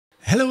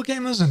Hello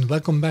gamers and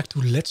welcome back to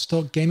Let's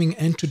Talk Gaming,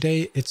 and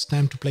today it's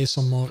time to play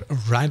some more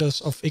Riders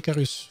of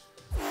Icarus.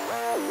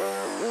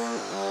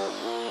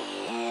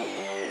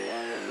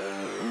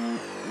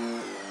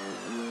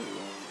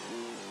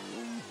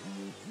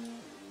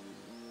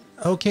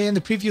 Okay, in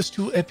the previous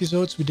two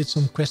episodes we did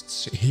some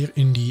quests here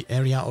in the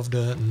area of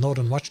the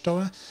Northern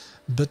Watchtower,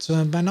 but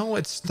by now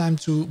it's time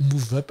to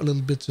move up a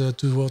little bit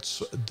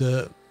towards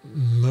the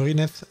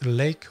Morineh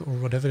Lake, or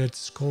whatever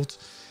it's called.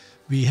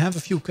 We have a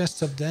few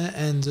quests up there,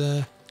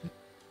 and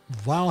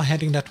while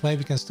heading that way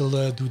we can still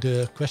do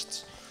the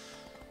quests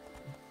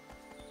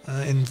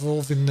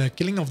involving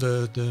killing of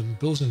the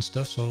bulls and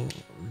stuff, so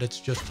let's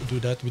just do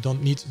that. We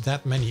don't need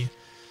that many,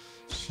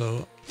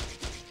 so...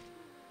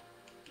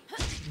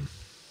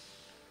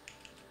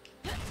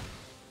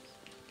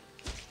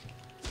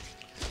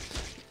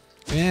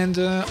 And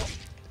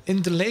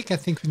in the lake I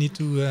think we need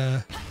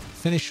to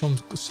finish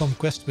some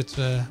quests with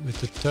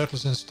the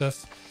turtles and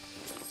stuff,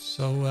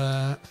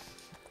 so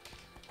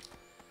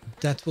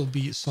that will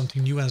be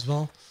something new as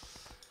well.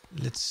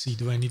 Let's see,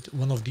 do I need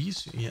one of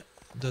these? Yeah,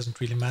 it doesn't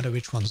really matter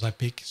which ones I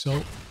pick,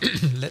 so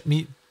let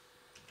me...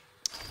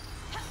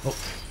 Oh,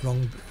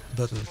 wrong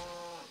button.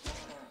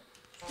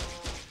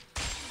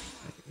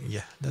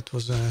 Yeah, that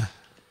was a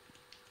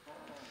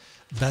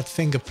bad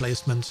finger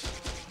placement.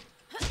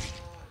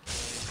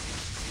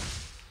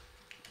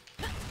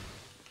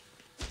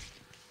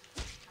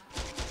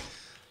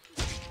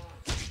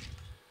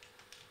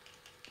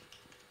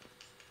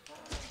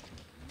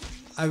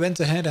 I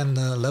went ahead and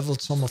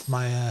leveled some of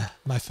my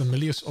my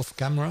familiars off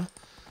camera.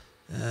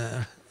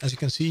 As you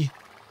can see,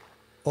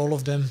 all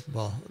of them,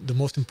 well, the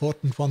most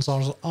important ones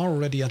are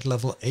already at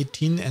level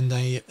 18, and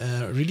I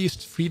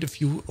freed a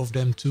few of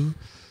them too,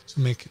 to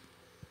make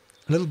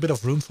a little bit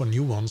of room for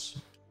new ones.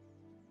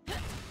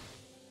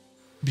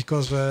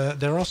 Because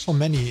there are so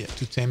many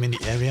to tame in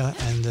the area,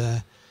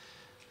 and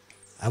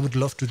I would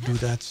love to do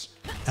that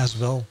as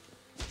well.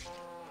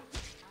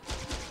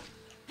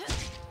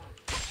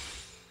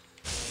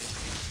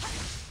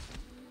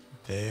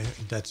 There,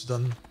 that's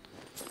done.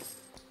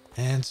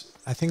 And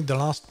I think the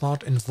last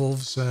part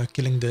involves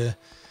killing the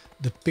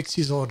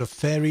pixies or the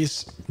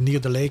fairies near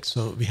the lake,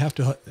 so we have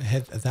to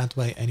head that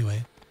way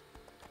anyway.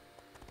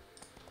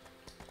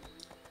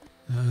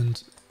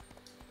 And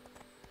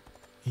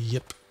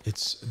yep,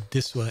 it's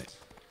this way.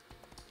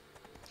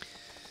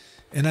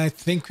 And I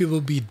think we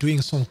will be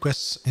doing some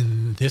quests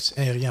in this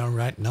area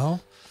right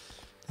now.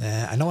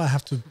 I know I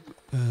have to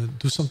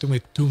do something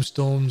with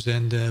tombstones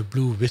and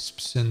blue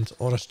wisps and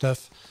other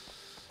stuff.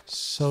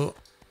 So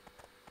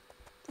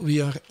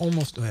we are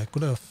almost... I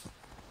could have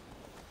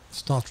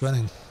started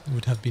running. It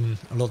would have been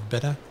a lot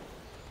better.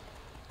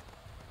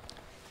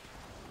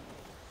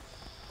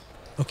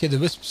 Okay, the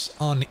wisps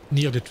are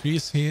near the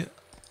trees here,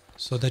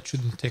 so that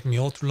shouldn't take me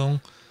all too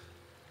long.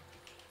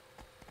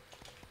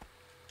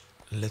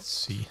 Let's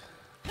see.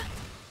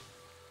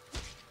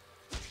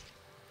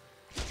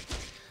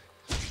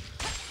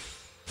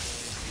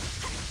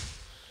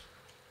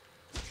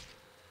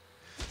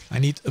 I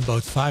need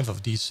about 5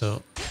 of these,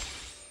 so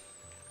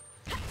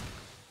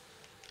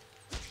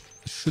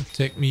should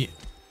take me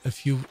a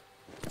few.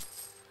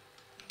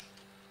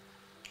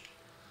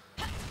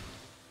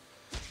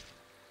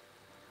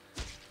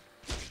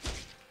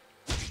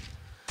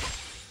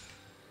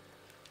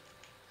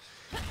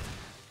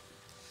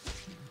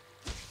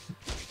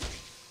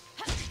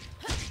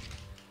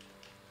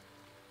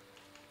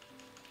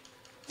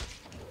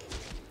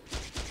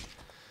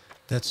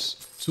 That's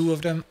 2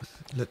 of them.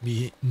 Let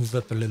me move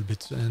up a little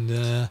bit, and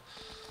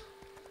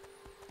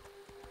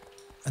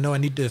I know I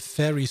need the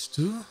fairies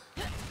too.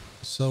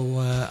 So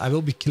I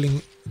will be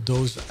killing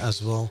those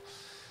as well.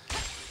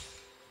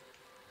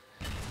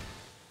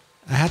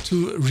 I had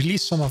to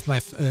release some of my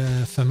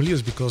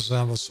familiars because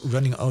I was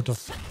running out of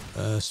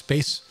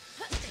space.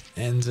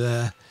 And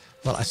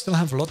well, I still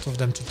have a lot of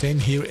them to tame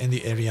here in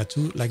the area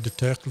too, like the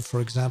turtle for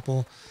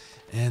example.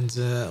 And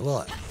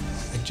well,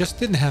 I just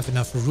didn't have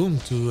enough room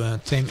to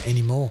tame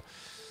anymore.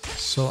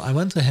 So I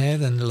went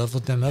ahead and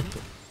leveled them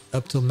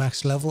up to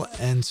max level,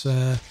 and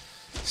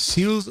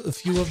sealed a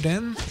few of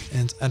them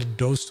and added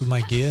those to my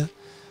gear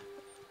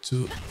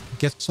to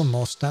get some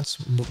more stats,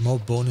 more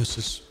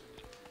bonuses.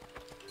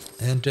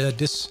 And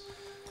this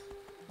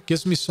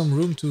gives me some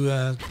room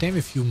to tame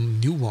a few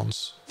new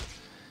ones.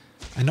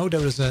 I know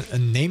there is a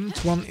named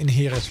one in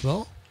here as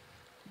well.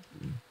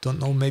 Don't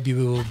know, maybe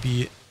we will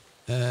be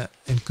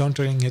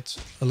encountering it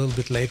a little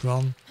bit later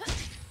on.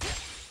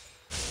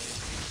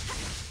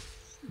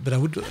 But I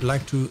would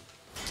like to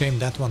tame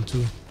that one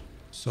too.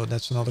 So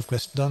that's another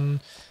quest done.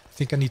 I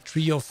think I need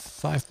 3 or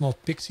 5 more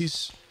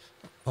pixies,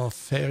 or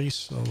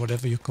fairies, or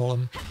whatever you call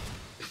them.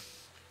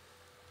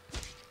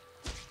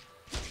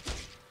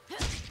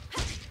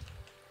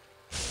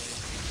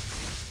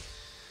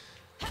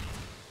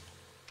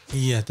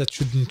 Yeah, that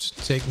shouldn't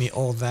take me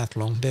all that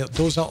long.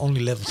 Those are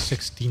only level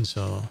 16,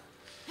 so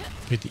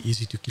pretty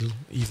easy to kill,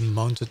 even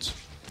mounted.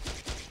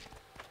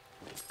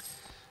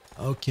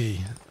 Okay.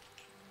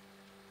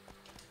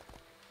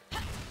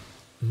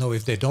 No,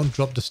 if they don't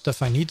drop the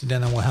stuff I need,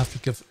 then I will have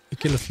to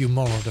kill a few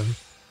more of them.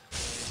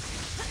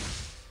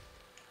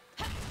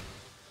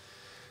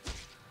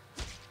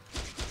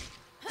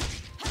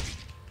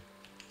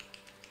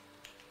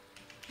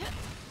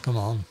 Come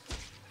on.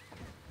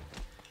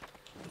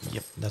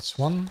 Yep, that's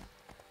one.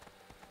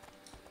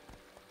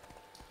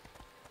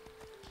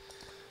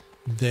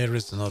 There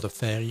is another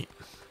fairy.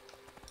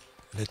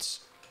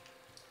 Let's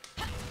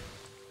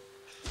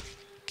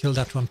kill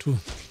that one too.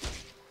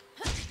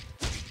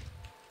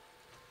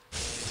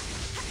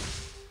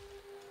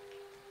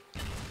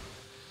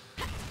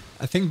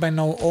 I think by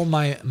now all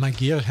my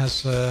gear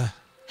has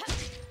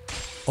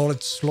all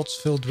its slots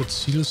filled with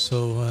seals,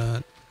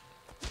 so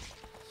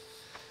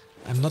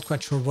I'm not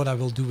quite sure what I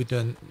will do with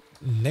the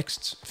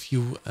next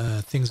few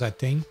things I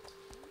tame.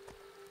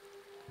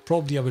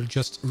 Probably I will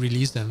just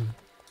release them.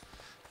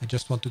 I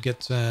just want to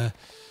get the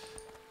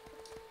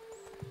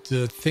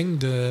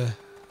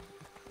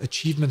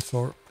achievement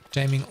for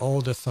taming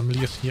all the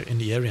familiars here in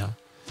the area.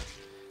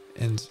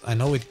 And I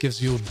know it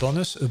gives you a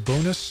bonus,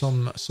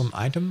 some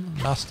item.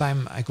 Last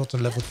time I got a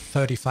level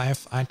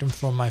 35 item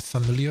from my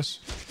familiars.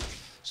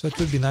 So it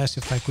would be nice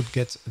if I could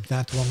get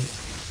that one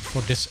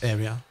for this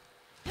area.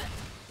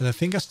 But I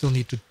think I still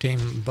need to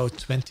tame about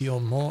 20 or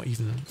more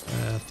even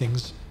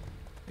things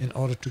in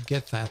order to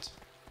get that.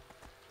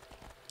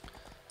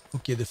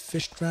 Okay, the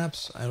fish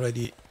traps, I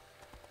already...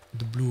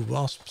 The blue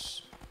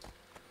wasps,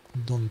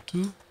 done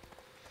too.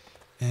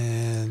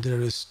 And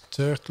there is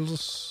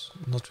turtles,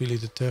 not really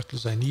the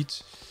turtles I need.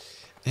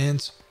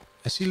 And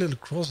I see a little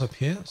cross up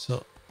here,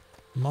 so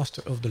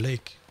Master of the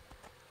Lake.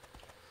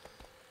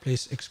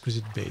 Place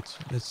exquisite bait,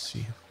 let's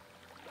see.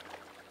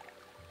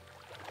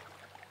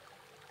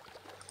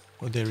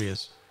 Oh, there he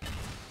is.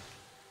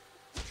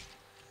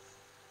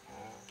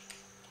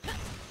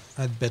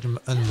 I'd better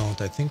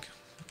unmount, I think.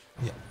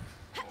 Yeah.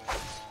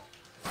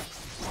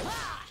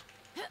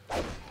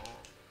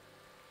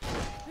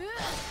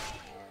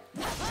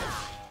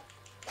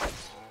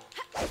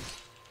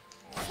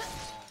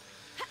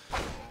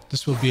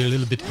 This will be a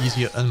little bit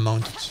easier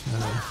unmounted.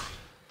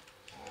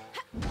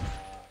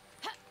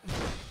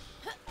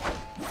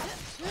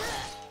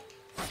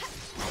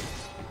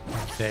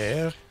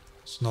 There.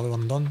 There's another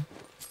one done.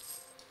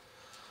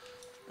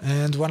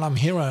 And while I'm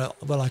here,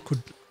 well, I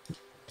could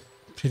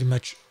pretty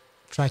much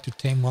try to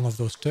tame one of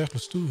those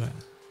turtles too.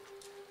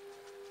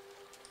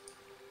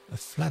 A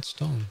flat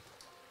stone.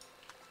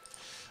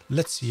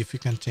 Let's see if we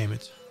can tame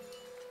it.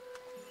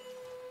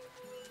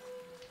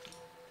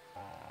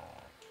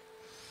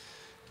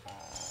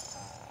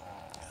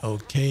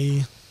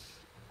 Okay.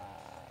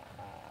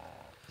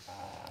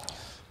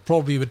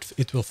 Probably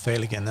it will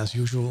fail again as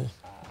usual.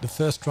 The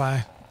first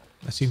try,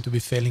 I seem to be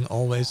failing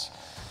always.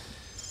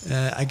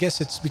 I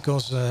guess it's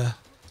because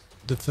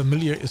the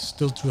familiar is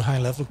still too high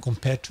level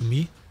compared to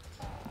me.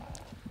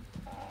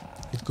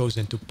 It goes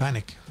into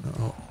panic.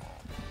 Uh-oh.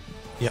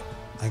 Yeah,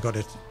 I got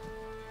it.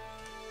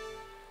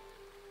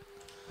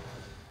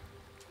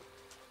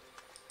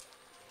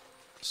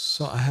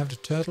 So I have the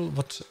turtle.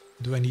 What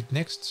do I need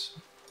next?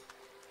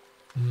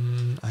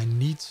 I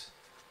need...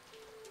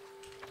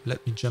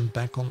 Let me jump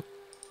back on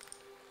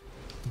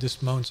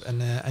this mount,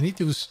 and I need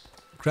to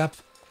grab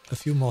a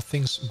few more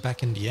things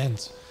back in the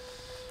end.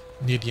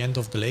 Near the end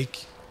of the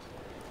lake.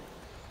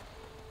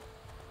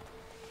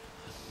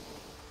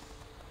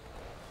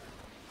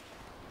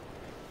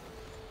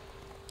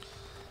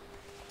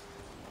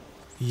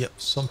 Yep,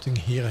 something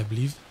here I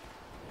believe.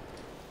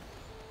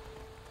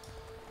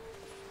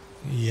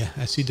 Yeah,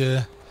 I see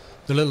the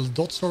little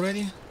dots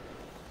already.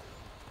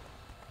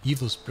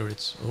 Evil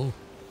spirits, oh.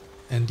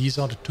 And these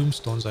are the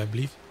tombstones I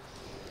believe.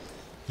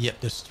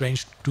 Yep, the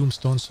strange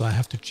tombstones, so I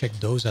have to check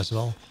those as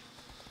well.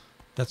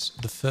 That's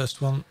the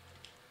first one.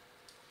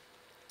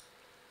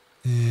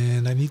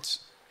 And I need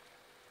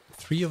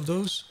 3 of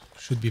those.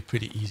 Should be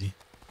pretty easy.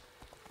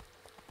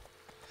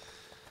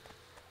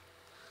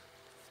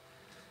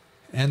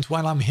 And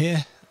while I'm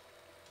here,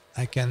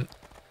 I can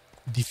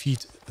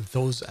defeat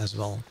those as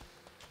well.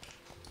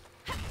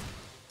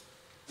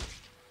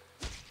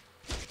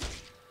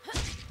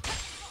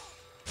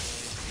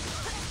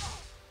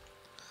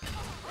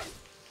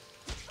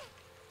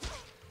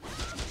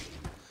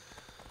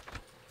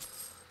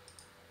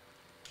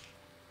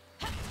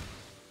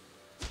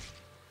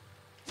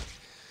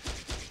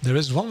 There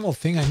is one more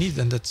thing I need,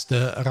 and that's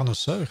the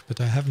Aranosaur, but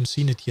I haven't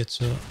seen it yet,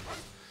 so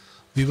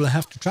we will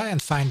have to try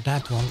and find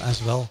that one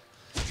as well.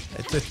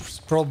 It's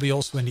probably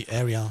also in the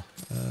area,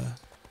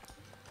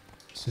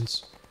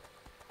 since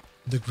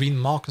the green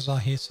markers are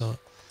here, so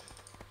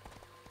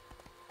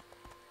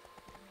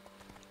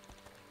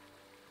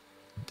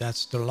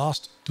that's the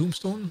last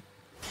tombstone.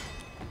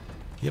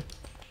 Yep.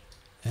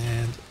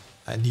 And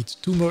I need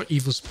 2 more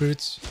evil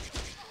spirits,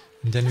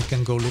 and then we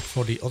can go look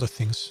for the other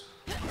things.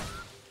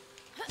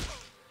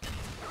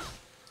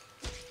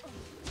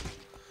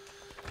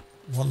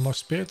 One more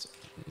spirit.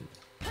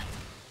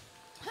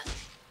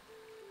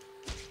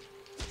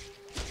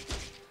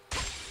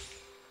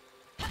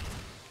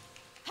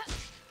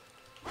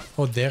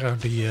 Oh, there are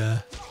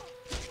the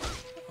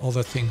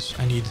other things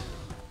I need.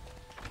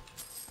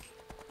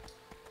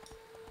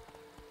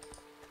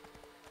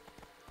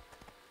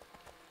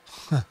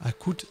 Huh, I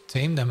could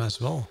tame them as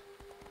well.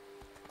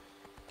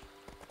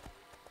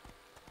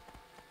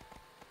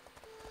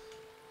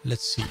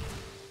 Let's see.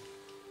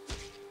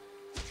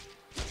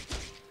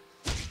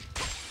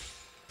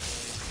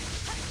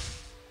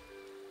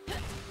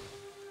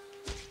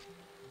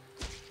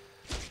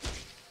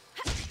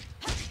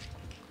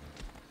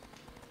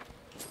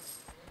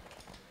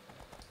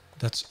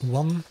 That's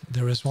one.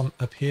 There is one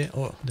up here.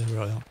 Oh, there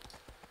are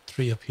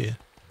 3 up here.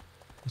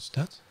 What's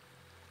that?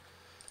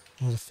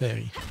 Oh, the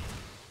fairy.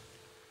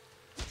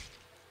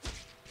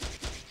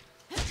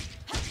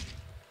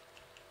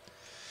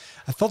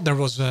 I thought there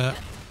was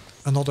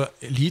another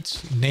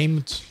elite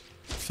named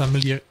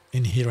familiar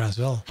in here as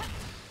well.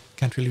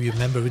 Can't really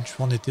remember which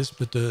one it is,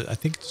 but I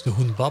think it's the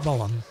Hunbaba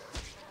one.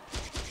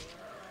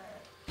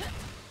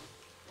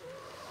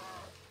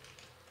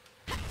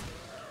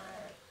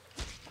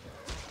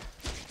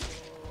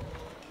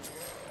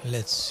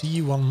 Let's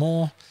see one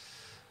more.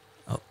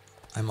 Oh,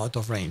 I'm out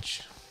of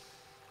range.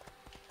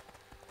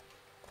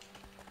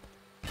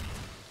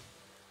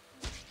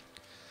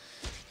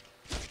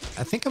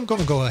 I think I'm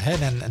gonna go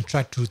ahead and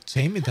try to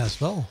tame it as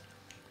well.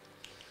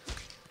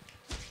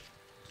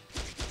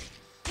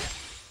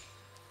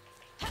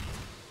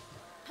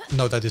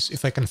 No, that is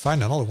if I can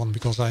find another one,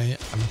 because I'm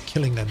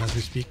killing them as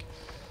we speak.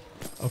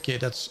 Okay,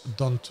 that's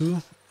done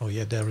too. Oh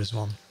yeah, there is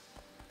one.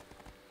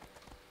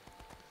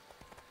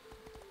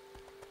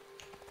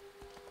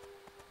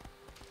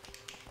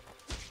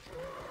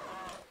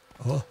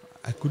 Oh,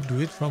 I could do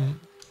it from...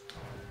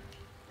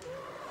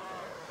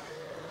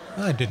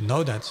 I didn't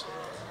know that.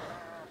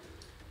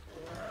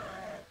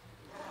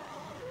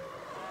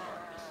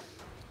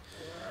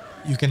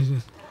 You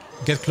can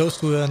get close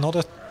to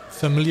another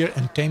familiar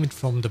and tame it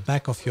from the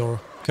back of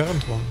your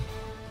current one.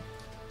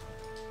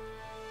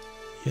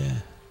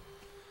 Yeah.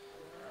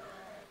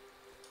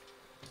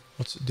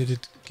 What did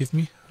it give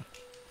me?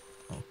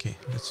 Okay,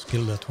 let's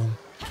kill that one.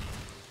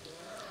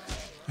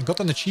 I got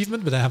an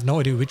achievement, but I have no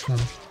idea which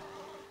one.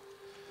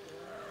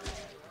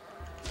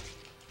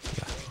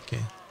 Yeah,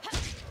 okay.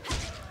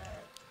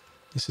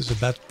 This is a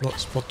bad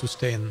spot to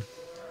stay in.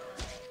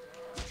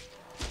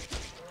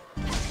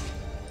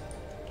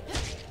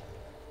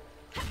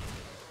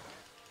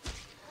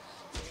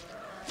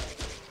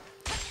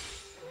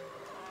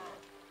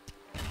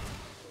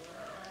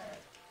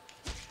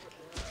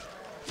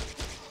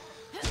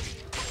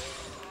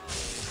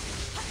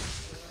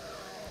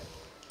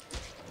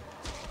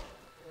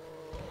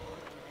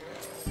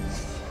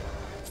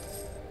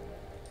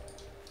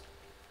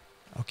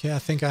 Okay, I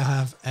think I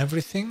have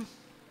everything.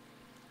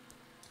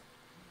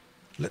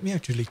 Let me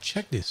actually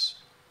check this.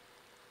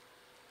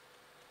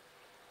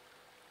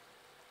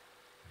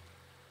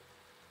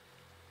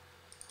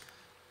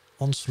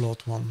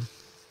 Onslaught one.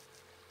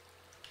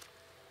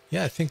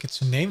 Yeah, I think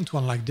it's a named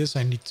one like this.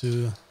 I need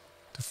to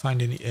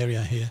find in the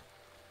area here.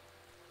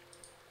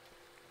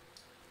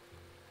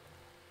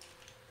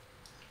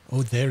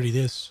 Oh, there it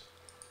is.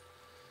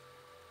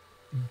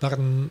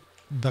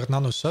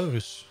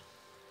 Aranosaurus.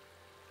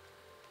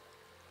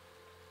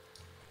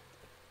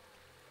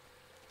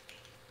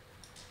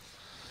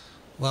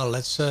 Well,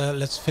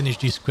 let's finish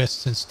these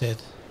quests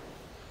instead.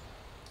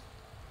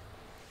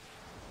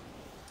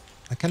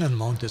 I can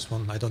unmount this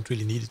one. I don't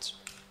really need it.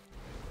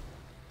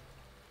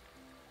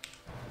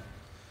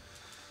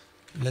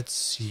 Let's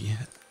see.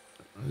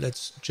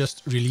 Let's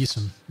just release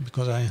him,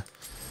 because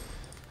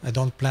I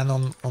don't plan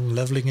on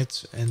leveling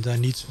it, and I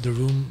need the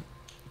room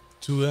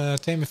to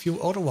tame a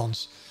few other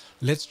ones.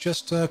 Let's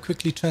just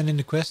quickly turn in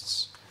the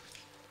quests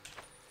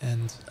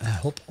and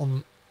hop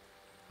on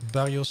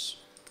Barrios.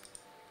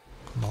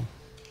 Come on.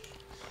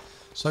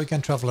 So you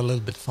can travel a little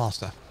bit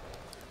faster.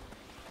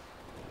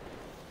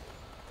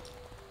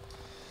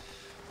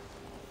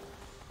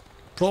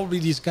 Probably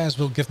these guys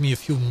will give me a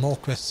few more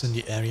quests in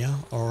the area,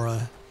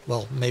 or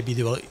well, maybe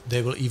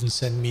they will even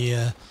send me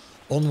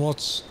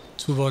onwards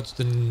towards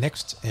the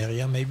next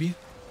area, maybe.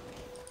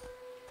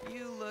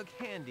 You look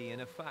handy in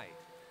a fight.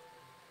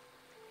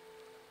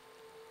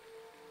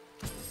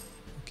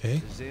 Okay.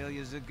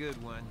 Azalea's a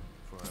good one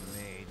for a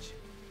mage.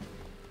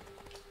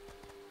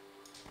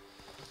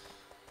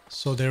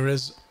 So there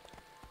is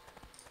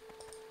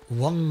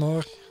one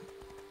more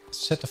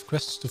set of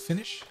quests to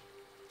finish.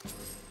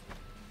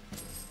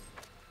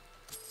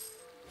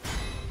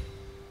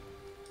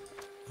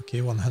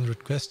 Okay,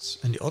 100 quests,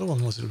 and the other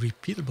one was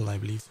repeatable, I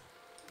believe.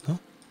 No?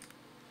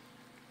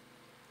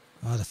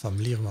 Ah, the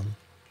familiar one.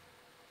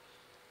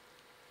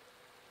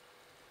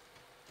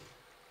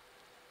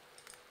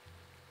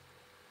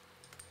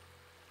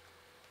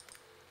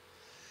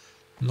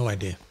 No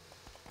idea.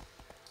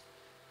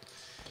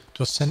 It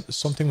was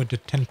something with the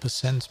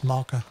 10%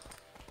 marker.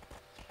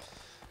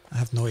 I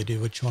have no idea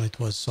which one it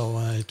was, so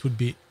it would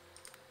be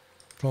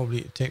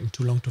probably taking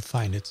too long to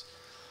find it.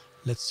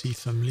 Let's see,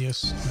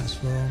 familiars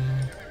transform.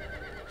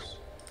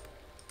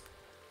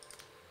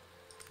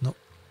 No.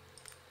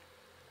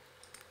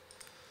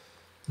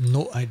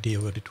 No idea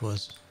what it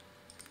was.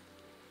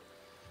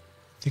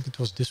 think it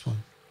was this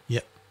one.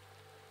 Yeah.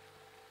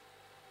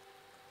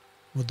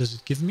 What does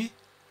it give me?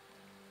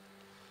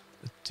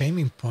 A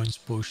taming points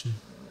potion.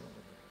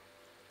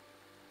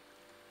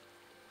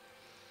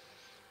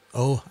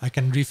 Oh, I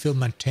can refill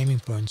my taming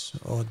points.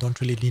 Oh, don't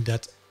really need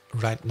that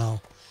right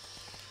now.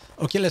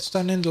 Okay, let's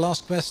turn in the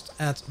last quest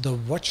at the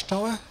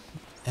Watchtower.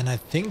 And I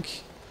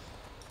think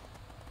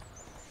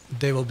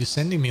they will be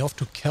sending me off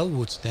to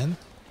Kelwoods then.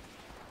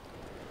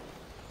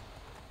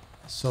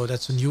 So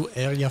that's a new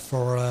area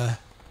for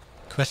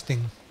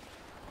questing.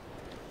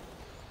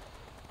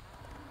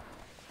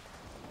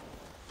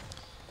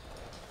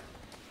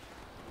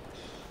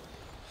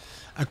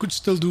 I could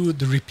still do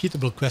the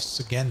repeatable quests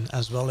again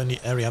as well in the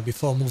area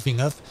before moving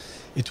up.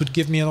 It would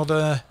give me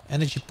another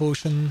energy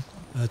potion,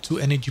 2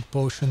 energy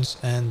potions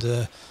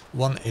and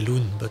 1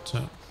 Elune, but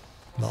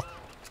well,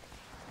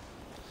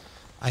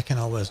 I can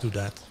always do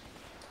that.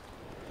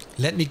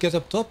 Let me get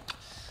up top,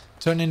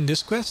 turn in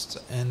this quest,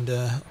 and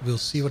we'll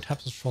see what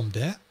happens from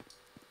there.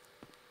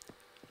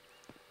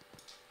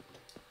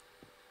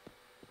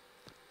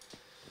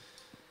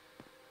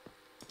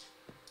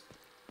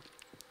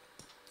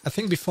 I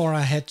think before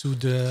I head to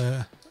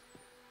the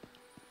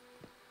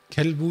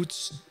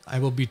Kelwoods, I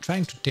will be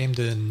trying to tame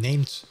the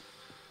named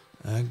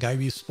guy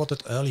we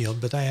spotted earlier,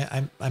 but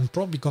I'm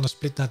probably gonna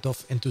split that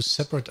off into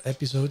separate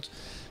episodes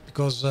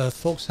because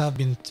folks have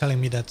been telling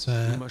me that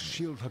you must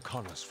shield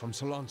Icarus from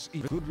Salon's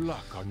evil. Good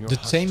luck on your the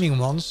hunt. taming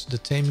ones, the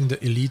taming the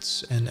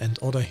elites and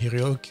other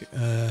heroic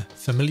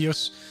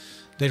familiars,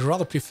 they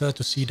rather prefer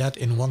to see that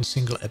in one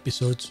single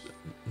episode,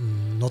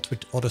 not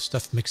with other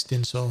stuff mixed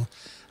in, so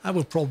I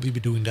will probably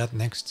be doing that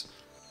next.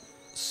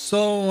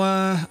 So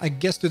I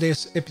guess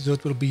today's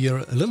episode will be a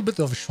little bit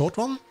of a short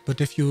one,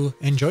 but if you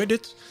enjoyed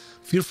it,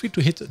 feel free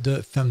to hit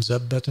the thumbs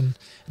up button.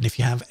 And if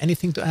you have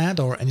anything to add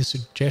or any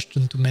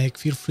suggestion to make,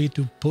 feel free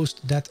to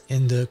post that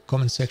in the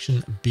comment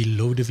section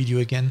below the video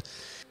again.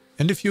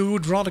 And if you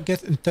would rather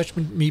get in touch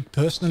with me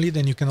personally,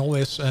 then you can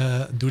always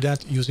do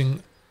that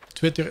using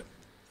Twitter,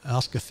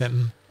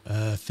 AskFM,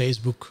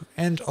 Facebook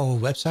and our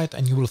website,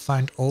 and you will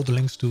find all the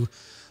links to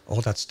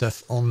all that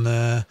stuff on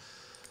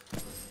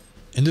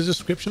in the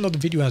description of the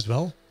video as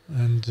well.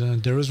 And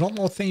there is one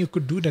more thing you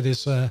could do, that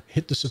is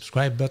hit the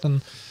subscribe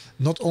button.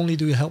 Not only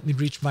do you help me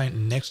reach my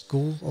next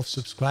goal of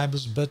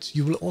subscribers, but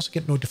you will also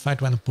get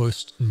notified when I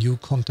post new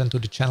content to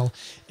the channel.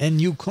 And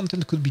new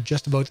content could be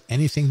just about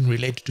anything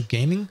related to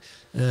gaming.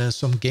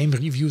 Some game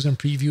reviews and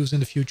previews in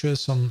the future,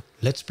 some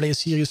Let's Play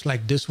series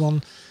like this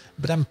one.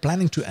 But I'm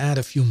planning to add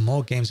a few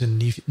more games in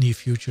the near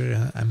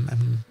future.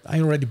 I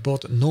already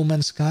bought No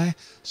Man's Sky,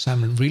 so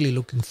I'm really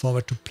looking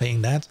forward to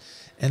playing that.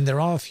 And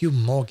there are a few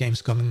more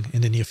games coming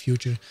in the near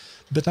future.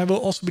 But I will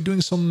also be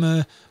doing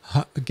some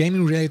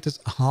gaming-related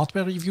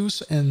hardware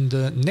reviews. And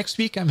next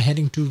week I'm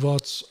heading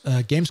towards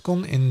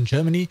Gamescom in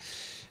Germany.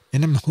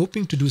 And I'm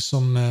hoping to do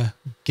some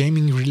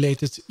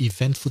gaming-related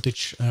event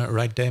footage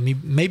right there.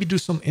 Maybe do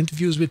some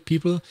interviews with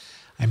people.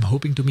 I'm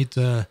hoping to meet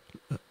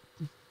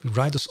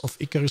Riders of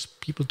Icarus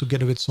people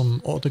together with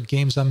some other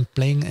games I'm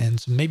playing,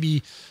 and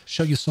maybe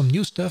show you some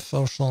new stuff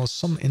or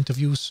some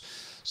interviews.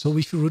 So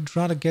if you would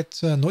rather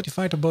get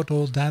notified about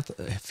all that,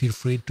 feel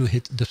free to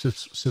hit the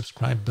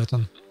subscribe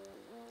button.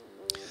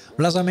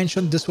 Well, as I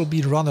mentioned, this will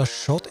be a rather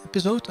short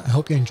episode. I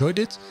hope you enjoyed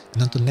it,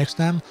 and until next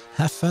time,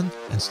 have fun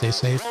and stay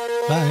safe.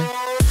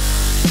 Bye!